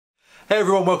Hey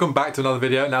everyone, welcome back to another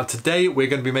video. Now today we're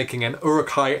going to be making an Uruk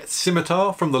Hai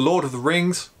Scimitar from the Lord of the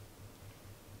Rings.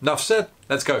 Enough said,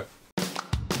 let's go.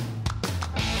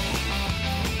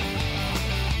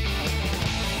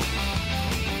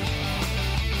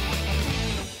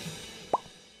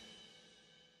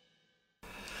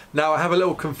 Now I have a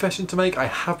little confession to make. I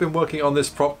have been working on this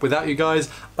prop without you guys.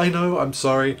 I know, I'm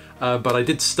sorry, but I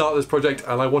did start this project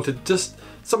and I wanted just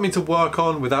something to work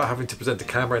on without having to present a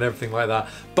camera and everything like that.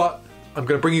 But I'm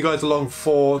going to bring you guys along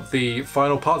for the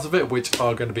final parts of it, which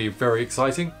are going to be very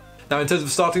exciting. Now in terms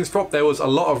of starting this prop, there was a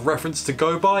lot of reference to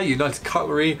go by. United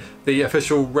Cutlery, the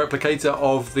official replicator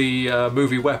of the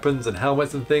movie weapons and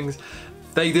helmets and things,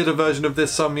 they did a version of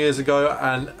this some years ago,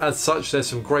 and as such there's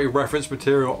some great reference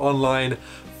material online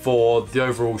for the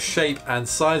overall shape and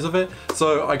size of it.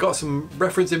 So I got some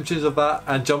reference images of that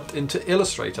and jumped into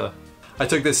Illustrator. I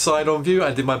took this side-on view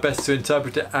and did my best to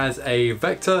interpret it as a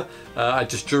vector. I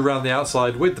just drew around the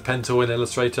outside with the pen tool in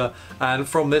Illustrator, and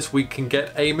from this we can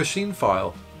get a machine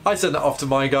file. I sent that off to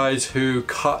my guys who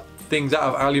cut things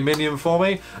out of aluminium for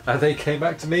me, and they came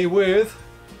back to me with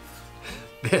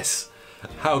this.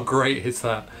 How great is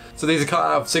that? So these are cut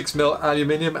out of 6mm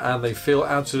aluminium and they feel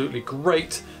absolutely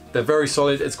great. They're very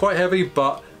solid. It's quite heavy,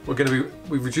 but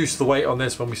we reduced the weight on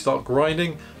this when we start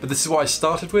grinding, but this is what I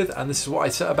started with and this is what I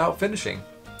set about finishing.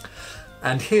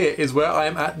 And here is where I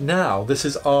am at now. This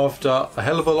is after a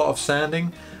hell of a lot of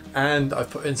sanding, and I've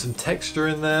put in some texture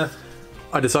in there.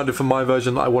 I decided for my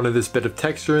version that I wanted this bit of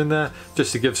texture in there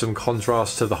just to give some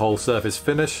contrast to the whole surface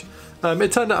finish.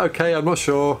 It turned out okay. I'm not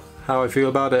sure how I feel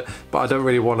about it, but I don't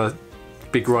really want to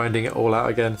be grinding it all out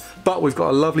again. But we've got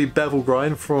a lovely bevel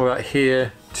grind from about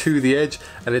here to the edge,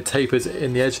 and it tapers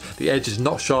in the edge. The edge is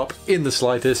not sharp in the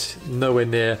slightest, nowhere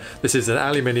near. This is an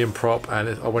aluminium prop and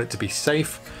I want it to be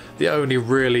safe. The only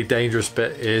really dangerous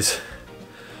bit is,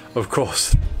 of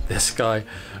course, this guy,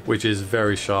 which is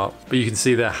very sharp. But you can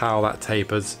see there how that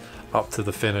tapers up to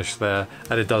the finish there,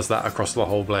 and it does that across the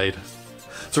whole blade.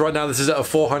 So right now this is at a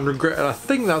 400 grit, and I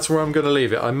think that's where I'm going to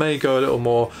leave it. I may go a little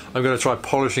more. I'm going to try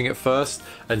polishing it first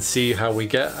and see how we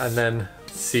get, and then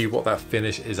see what that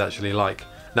finish is actually like.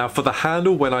 Now for the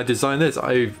handle, when I designed this,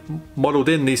 I modelled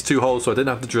in these two holes so I didn't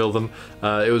have to drill them.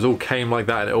 It was all came like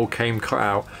that and it all came cut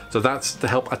out. So that's to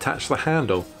help attach the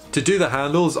handle. To do the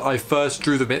handles, I first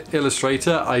drew them in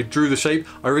Illustrator. I drew the shape.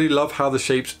 I really love how the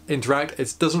shapes interact.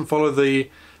 It doesn't follow the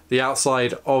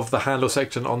outside of the handle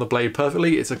section on the blade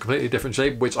perfectly. It's a completely different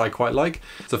shape, which I quite like.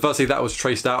 So firstly that was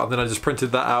traced out, and then I just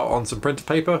printed that out on some printer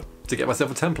paper to get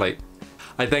myself a template.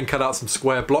 I then cut out some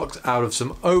square blocks out of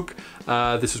some oak.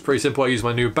 This was pretty simple. I used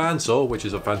my new bandsaw, which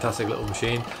is a fantastic little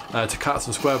machine, to cut out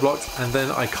some square blocks, and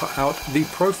then I cut out the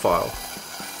profile.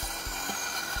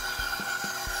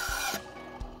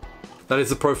 That is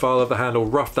the profile of the handle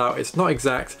roughed out. It's not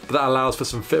exact, but that allows for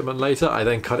some fitment later. I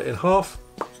then cut it in half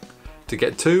to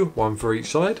get two, one for each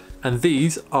side. And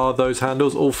these are those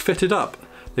handles all fitted up.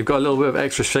 They've got a little bit of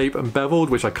extra shape and beveled,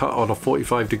 which I cut on a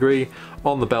 45 degree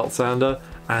on the belt sander.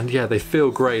 And yeah, they feel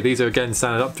great. These are again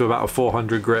sanded up to about a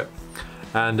 400 grit,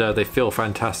 and they feel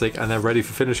fantastic, and they're ready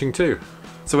for finishing too.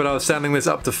 So when I was sanding this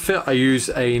up to fit, I used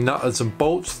a nut and some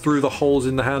bolts through the holes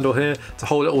in the handle here to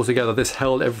hold it all together. This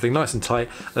held everything nice and tight,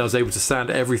 and I was able to sand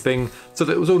everything so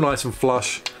that it was all nice and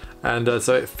flush, and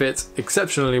so it fits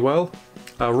exceptionally well.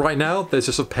 Right now there's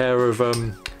just a pair of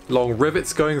long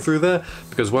rivets going through there,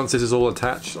 because once this is all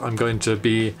attached I'm going to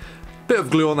be a bit of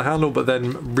glue on the handle, but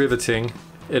then riveting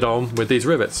it on with these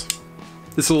rivets.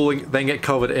 This will then get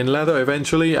covered in leather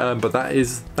eventually, but that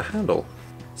is the handle.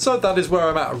 So that is where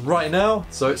I'm at right now,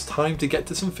 so it's time to get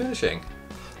to some finishing.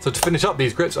 So to finish up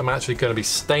these grips, I'm actually going to be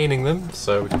staining them,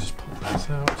 so we can just pop these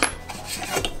out.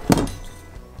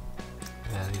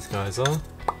 There these guys are.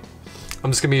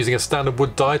 I'm just going to be using a standard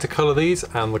wood dye to colour these,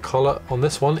 and the colour on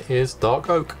this one is dark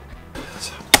oak.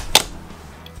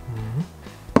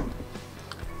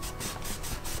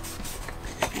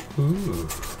 Ooh.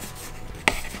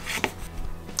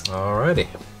 Alrighty.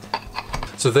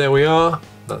 So there we are,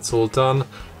 that's all done.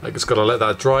 I just got to let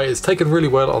that dry. It's taken really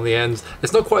well on the ends.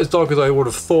 It's not quite as dark as I would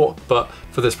have thought, but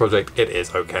for this project it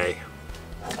is okay.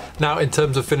 Now in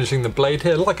terms of finishing the blade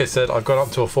here, like I said, I've gone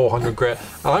up to a 400 grit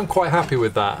and I'm quite happy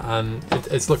with that, and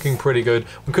it's looking pretty good.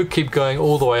 We could keep going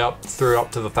all the way up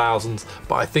to the thousands,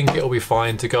 but I think it'll be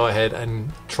fine to go ahead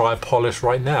and try polish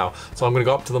right now. So I'm going to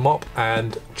go up to the mop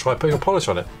and try putting a polish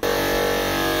on it.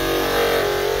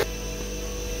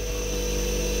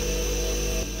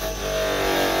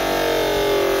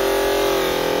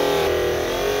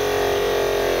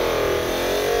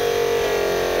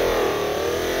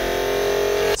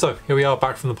 So here we are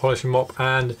back from the polishing mop,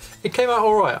 and it came out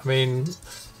alright. I mean,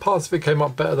 parts of it came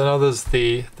out better than others.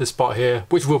 This spot here,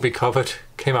 which will be covered,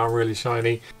 came out really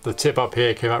shiny. The tip up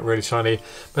here came out really shiny.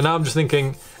 But now I'm just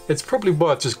thinking, it's probably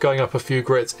worth just going up a few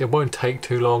grits. It won't take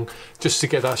too long just to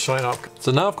get that shine up.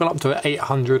 So now I've gone up to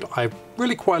 800. I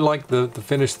really quite like the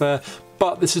finish there,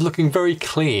 but this is looking very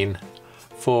clean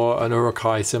for an Uruk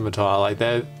Hai Scimitar. Like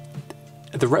the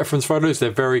reference photos,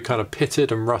 they're very kind of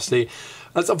pitted and rusty.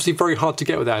 That's obviously very hard to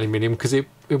get with aluminium because it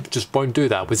just won't do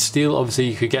that. With steel, obviously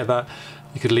you could get that.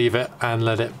 You could leave it and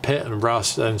let it pit and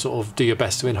rust and sort of do your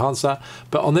best to enhance that.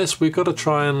 But on this, we've got to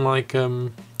try and like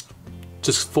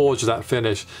just forge that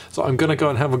finish. So I'm gonna go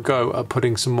and have a go at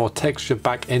putting some more texture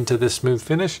back into this smooth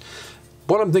finish.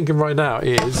 What I'm thinking right now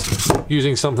is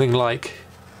using something like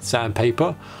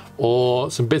sandpaper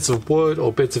or some bits of wood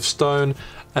or bits of stone,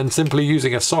 and simply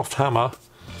using a soft hammer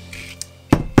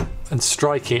and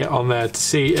striking it on there to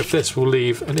see if this will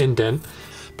leave an indent.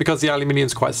 Because the aluminium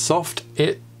is quite soft,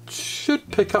 it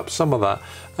should pick up some of that.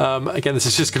 Again, this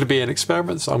is just going to be an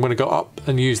experiment, so I'm going to go up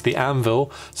and use the anvil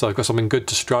so I've got something good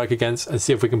to strike against and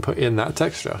see if we can put in that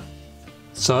texture.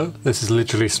 So this is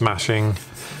literally smashing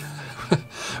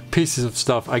pieces of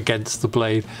stuff against the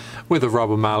blade with a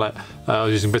rubber mallet. I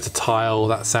was using bits of tile,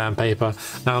 that sandpaper.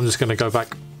 Now I'm just going to go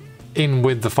back in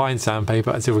with the fine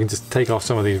sandpaper and see if we can just take off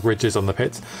some of these ridges on the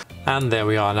pits. And there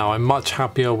we are. Now I'm much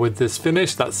happier with this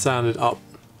finish. That's sanded up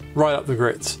right up the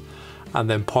grits and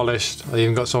then polished. I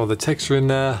even got some of the texture in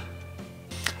there,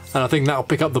 and I think that'll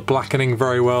pick up the blackening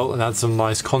very well and add some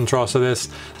nice contrast to this.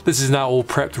 This is now all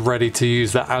prepped, ready to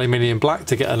use that aluminium black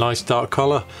to get a nice dark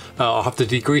color. I'll have to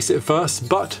degrease it first,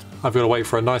 but I've got to wait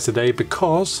for a nicer day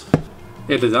because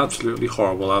it is absolutely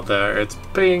horrible out there. It's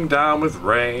being down with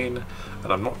rain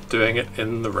and I'm not doing it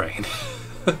in the rain.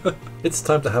 It's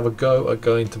time to have a go at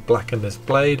going to blacken this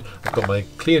blade. I've got my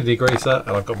cleaner degreaser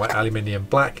and I've got my aluminium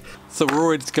black. So we're all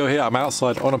ready to go here. I'm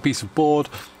outside on a piece of board.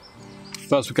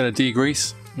 First we're going to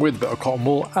degrease with a bit of cotton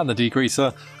wool and the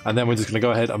degreaser, and then we're just going to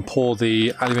go ahead and pour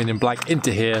the aluminium black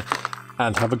into here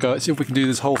and have a go at see if we can do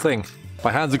this whole thing.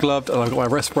 My hands are gloved and I've got my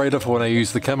respirator for when I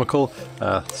use the chemical.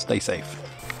 Stay safe.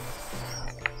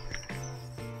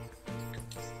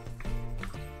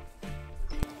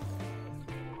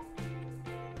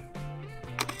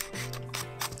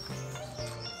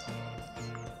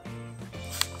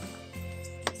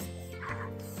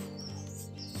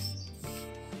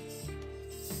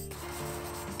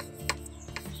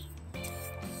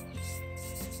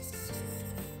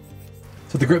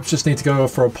 So the grips just need to go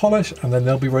for a polish and then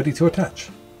they'll be ready to attach.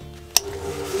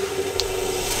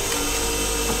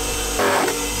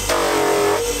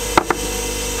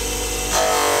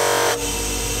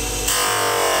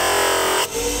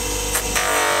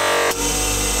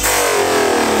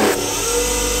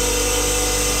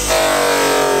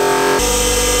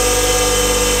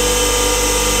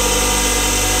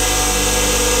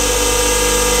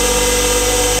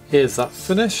 Here's that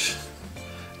finish.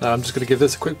 Now I'm just going to give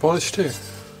this a quick polish too.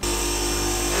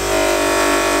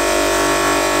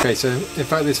 Okay, so in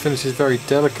fact this finish is very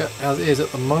delicate as it is at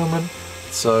the moment,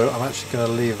 so I'm actually going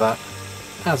to leave that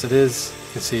as it is.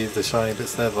 You can see the shiny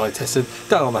bits there that I tested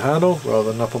down on the handle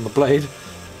rather than up on the blade,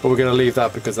 but we're going to leave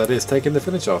that because that is taking the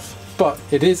finish off. But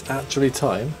it is actually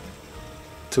time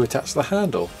to attach the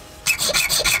handle.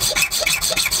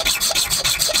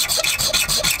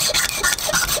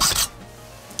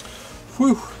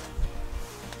 Whew.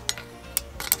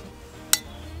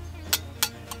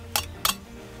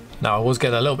 Now I was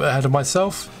getting a little bit ahead of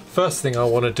myself. First thing I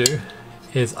want to do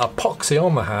is epoxy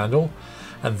on the handle,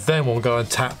 and then we'll go and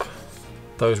tap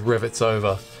those rivets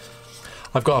over.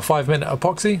 I've got a 5-minute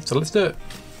epoxy, so let's do it.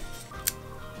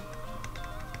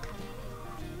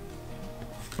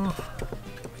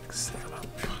 Mix that up.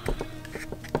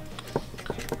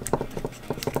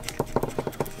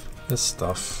 This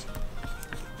stuff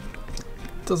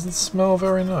doesn't smell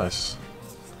very nice,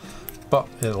 but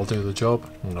it'll do the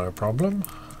job, no problem.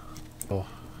 Oh.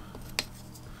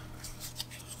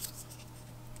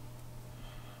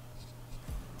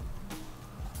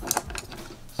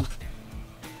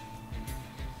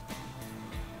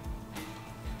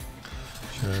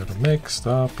 Should have mixed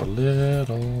up a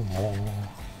little more.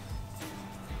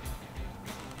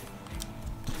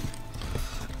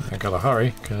 I gotta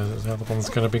hurry because the other one's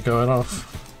gonna be going off.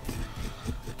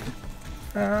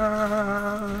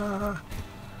 Ah.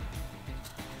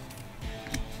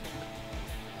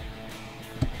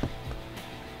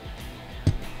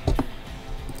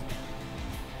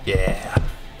 Yeah.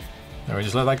 Now we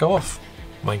just let that go off.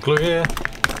 My glue here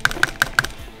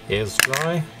is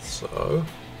dry, so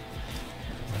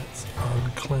let's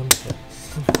unclamp it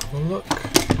and have a look.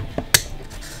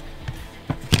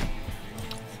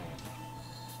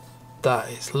 that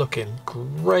is looking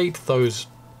great. Those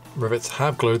rivets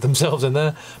have glued themselves in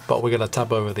there, but we're going to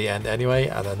tab over the end anyway,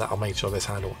 and then that'll make sure this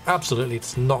handle absolutely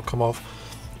does not come off.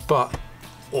 But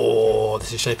oh,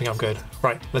 this is shaping up good.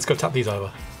 Right, let's go tap these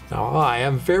over. Now I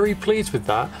am very pleased with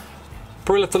that.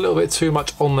 Probably left a little bit too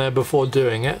much on there before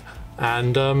doing it,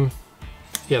 and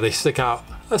yeah, they stick out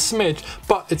a smidge,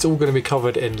 but it's all going to be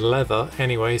covered in leather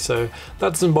anyway, so that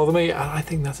doesn't bother me, and I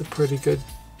think that's a pretty good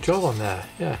job on there.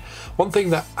 Yeah, one thing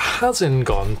that hasn't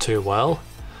gone too well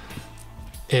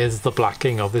is the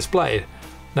blacking of this blade.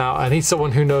 Now I need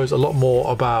someone who knows a lot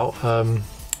more about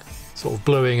sort of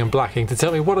bluing and blacking to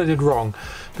tell me what I did wrong,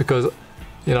 because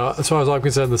you know, as far as I'm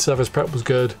concerned, the surface prep was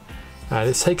good and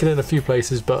it's taken in a few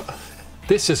places, but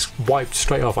this just wiped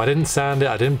straight off. I didn't sand it,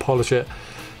 I didn't polish it.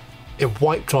 It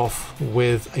wiped off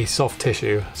with a soft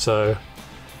tissue. So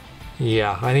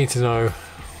yeah, I need to know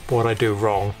what I do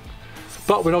wrong.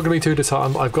 But we're not going to be too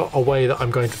disheartened. I've got a way that I'm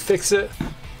going to fix it,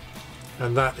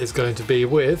 and that is going to be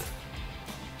with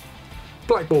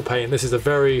black ball paint. This is a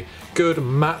very good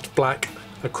matte black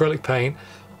acrylic paint.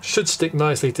 Should stick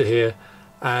nicely to here,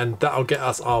 and that'll get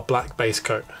us our black base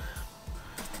coat.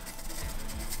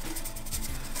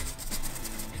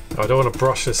 I don't want to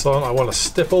brush this on, I want to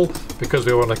stipple, because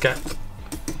we want to get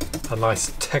a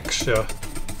nice texture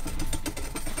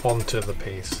onto the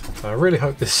piece. I really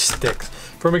hope this sticks.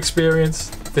 From experience,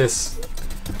 this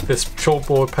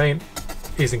chalkboard paint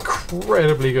is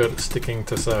incredibly good at sticking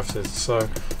to surfaces, so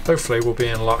hopefully we'll be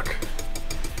in luck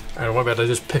and I won't be able to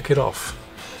just pick it off.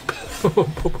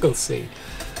 We'll see.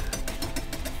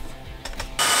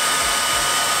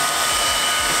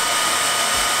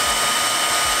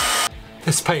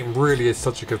 This paint really is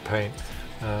such a good paint.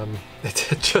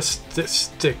 It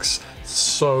sticks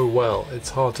so well. It's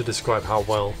hard to describe how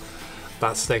well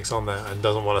that sticks on there and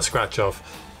doesn't want to scratch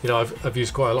off. You know, I've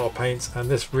used quite a lot of paints, and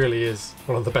this really is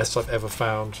one of the best I've ever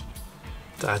found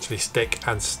to actually stick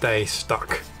and stay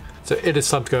stuck. So it is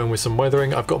time to go in with some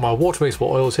weathering. I've got my water mixed with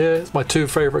oils here. It's my two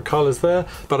favourite colours there,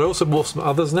 but I also bought some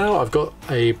others now. I've got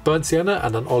a burnt sienna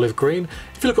and an olive green.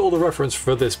 If you look at all the reference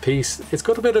for this piece, it's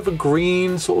got a bit of a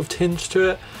green sort of tinge to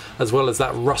it, as well as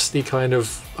that rusty kind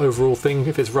of overall thing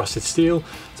if it's rusted steel.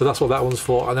 So that's what that one's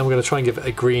for. And then we're going to try and give it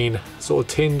a green sort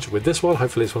of tinge with this one.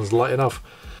 Hopefully this one's light enough.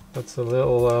 That's a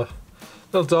little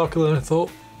darker than I thought.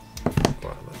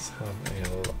 Right, let's have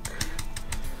a look.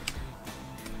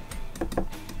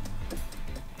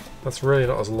 That's really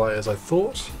not as light as I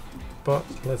thought, but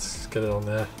let's get it on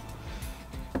there.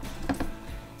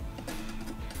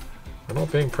 We're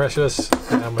not being precious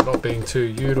and we're not being too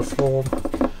uniform.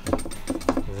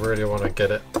 Really want to get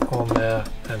it on there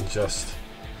and just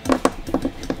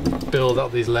build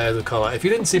up these layers of colour. If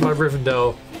you didn't see my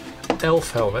Rivendell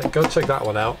elf helmet, go check that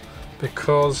one out,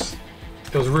 because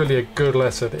it was really a good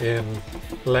lesson in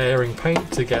layering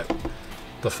paint to get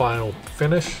the final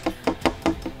finish.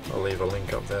 I'll leave a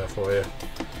link up there for you.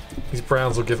 These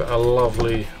browns will give it a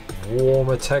lovely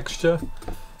warmer texture,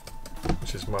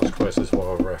 which is much closer to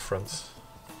our reference.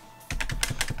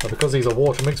 Now, because these are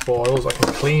water mixed with oils, I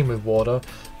can clean with water,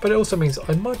 but it also means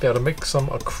I might be able to mix some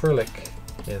acrylic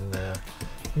in there.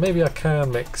 Maybe I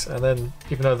can mix, and then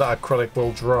even though that acrylic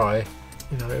will dry,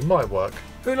 you know, it might work.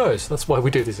 Who knows? That's why we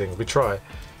do these things, we try.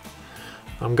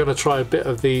 I'm going to try a bit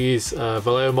of these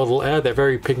Vallejo Model Air. They're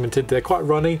very pigmented, they're quite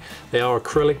runny, they are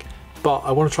acrylic, but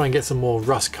I want to try and get some more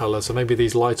rust colour, so maybe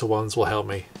these lighter ones will help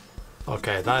me.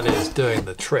 Okay, that is doing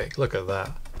the trick, look at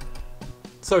that.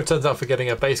 So it turns out for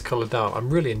getting a base colour down, I'm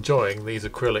really enjoying these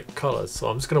acrylic colours, so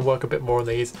I'm just going to work a bit more on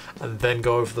these and then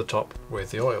go over the top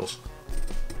with the oils.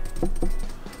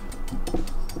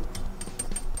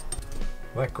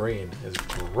 That green is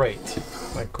great.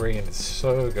 That green is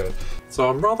so good. So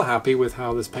I'm rather happy with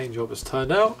how this paint job has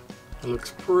turned out. It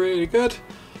looks pretty good.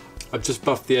 I've just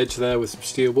buffed the edge there with some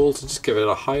steel wool to just give it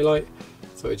a highlight,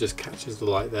 so it just catches the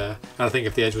light there. And I think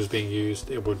if the edge was being used,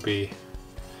 it would be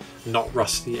not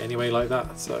rusty anyway like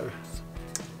that. So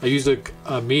I used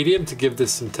a medium to give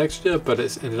this some texture, but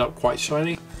it's ended up quite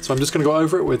shiny. So I'm just going to go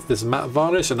over it with this matte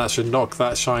varnish, and that should knock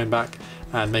that shine back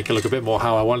and make it look a bit more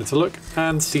how I want it to look,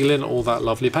 and seal in all that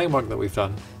lovely paintwork that we've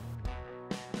done.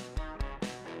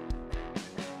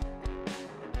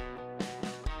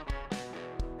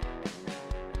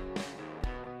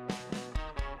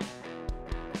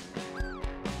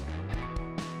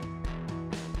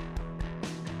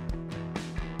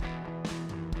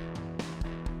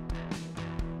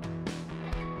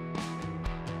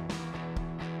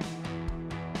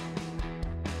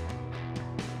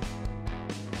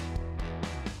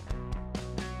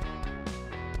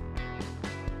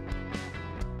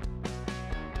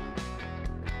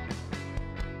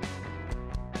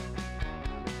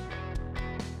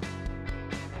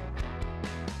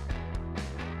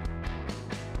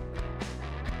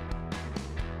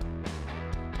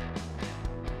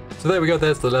 So there we go,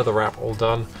 there's the leather wrap all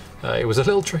done. It was a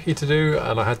little tricky to do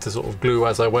and I had to sort of glue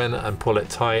as I went and pull it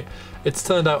tight. It's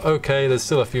turned out okay, there's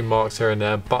still a few marks here and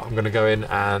there, but I'm going to go in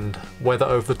and weather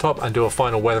over the top and do a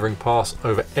final weathering pass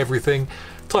over everything,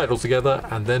 tie it all together,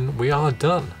 and then we are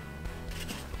done.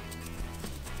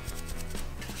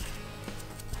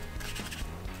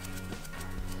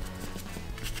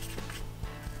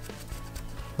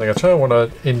 Like I try to want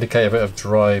to indicate a bit of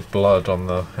dry blood on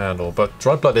the handle, but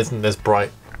dry blood isn't this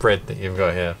bright red that you've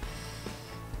got here.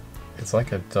 It's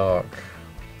like a dark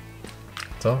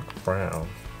brown.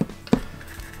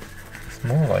 It's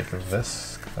more like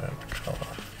this kind of colour.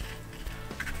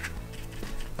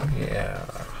 Yeah.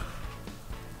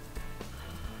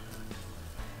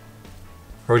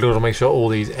 I really want to make sure all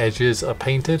these edges are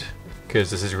painted, because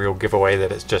this is a real giveaway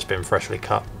that it's just been freshly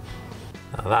cut.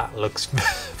 Now that looks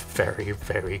very,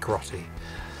 very grotty.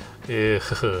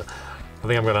 Ugh. I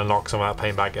think I'm going to knock some of that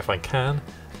paint back if I can,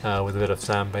 with a bit of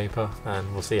sandpaper,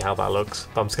 and we'll see how that looks.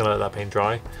 But I'm just going to let that paint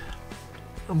dry.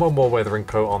 And one more weathering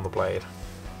coat on the blade.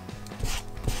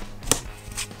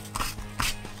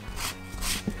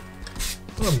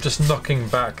 I'm just knocking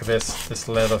back this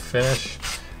leather finish.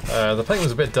 The paint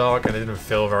was a bit dark and it didn't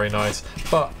feel very nice,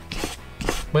 but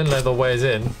when leather wears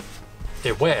in,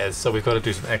 it wears, so we've got to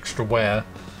do some extra wear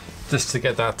just to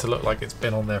get that to look like it's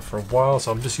been on there for a while.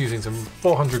 So I'm just using some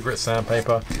 400 grit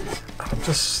sandpaper. I'm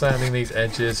just sanding these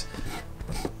edges.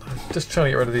 I'm just trying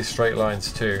to get rid of these straight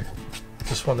lines too.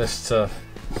 Just want this to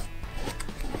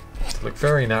look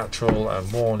very natural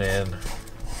and worn in,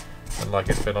 and like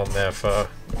it's been on there for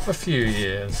a few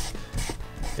years,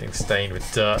 getting stained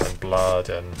with dirt and blood.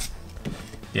 And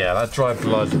yeah, that dry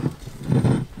blood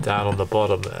down on the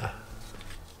bottom there.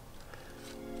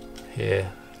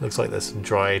 Here, looks like there's some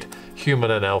dried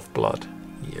human and elf blood.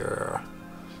 Yeah.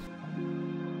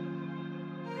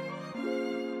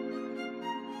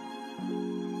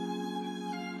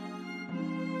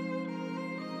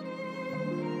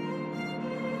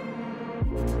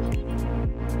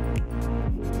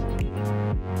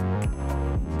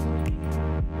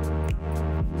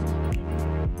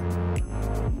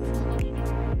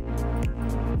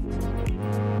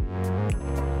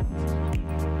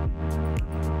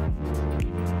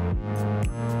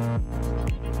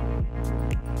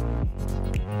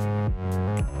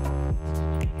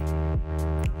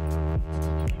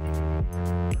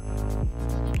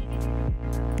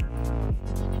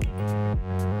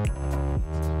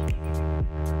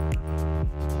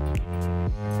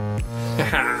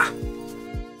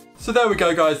 So there we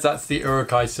go guys, that's the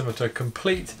Uruk Hai Scimitar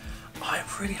complete. I'm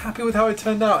really happy with how it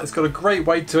turned out. It's got a great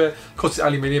weight to it. Of course it's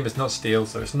aluminium, it's not steel,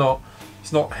 so it's not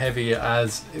heavy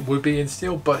as it would be in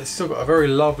steel, but it's still got a very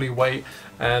lovely weight,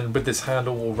 and with this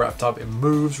handle all wrapped up, it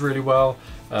moves really well.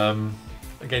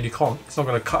 Again, it's not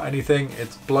going to cut anything,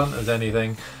 it's blunt as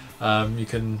anything.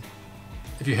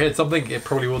 If you hit something, it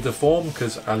probably will deform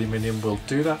because aluminium will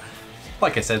do that.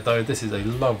 Like I said though, this is a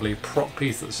lovely prop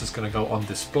piece that's just going to go on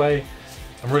display.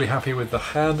 I'm really happy with the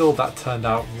handle. That turned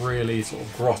out really sort of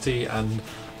grotty and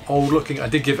old looking. I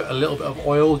did give it a little bit of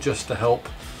oil just to help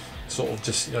sort of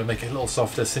just, you know, make it a little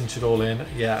softer, cinch it all in.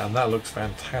 Yeah, and that looks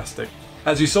fantastic.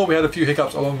 As you saw, we had a few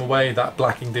hiccups along the way. That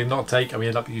blacking did not take, and we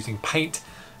ended up using paint.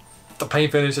 The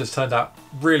paint finish has turned out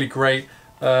really great.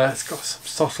 It's got some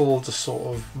subtle, just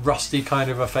sort of rusty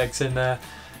kind of effects in there.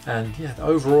 And yeah,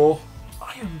 overall,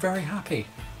 I am very happy.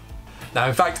 Now,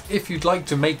 in fact, if you'd like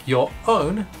to make your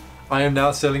own, I am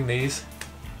now selling these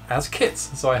as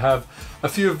kits. So I have a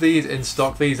few of these in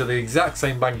stock. These are the exact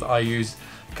same blank that I used,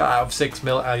 cut out of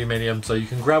 6mm aluminium. So you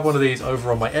can grab one of these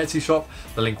over on my Etsy shop.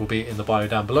 The link will be in the bio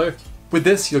down below. With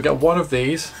this, you'll get one of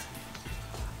these,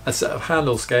 a set of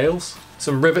handle scales,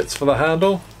 some rivets for the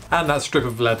handle, and that strip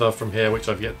of leather from here, which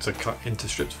I've yet to cut into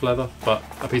strips of leather, but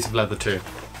a piece of leather too.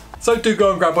 So do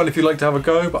go and grab one if you'd like to have a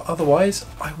go, but otherwise,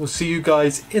 I will see you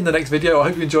guys in the next video. I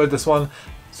hope you enjoyed this one.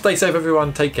 Stay safe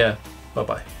everyone, take care,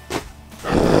 bye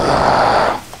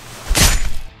bye.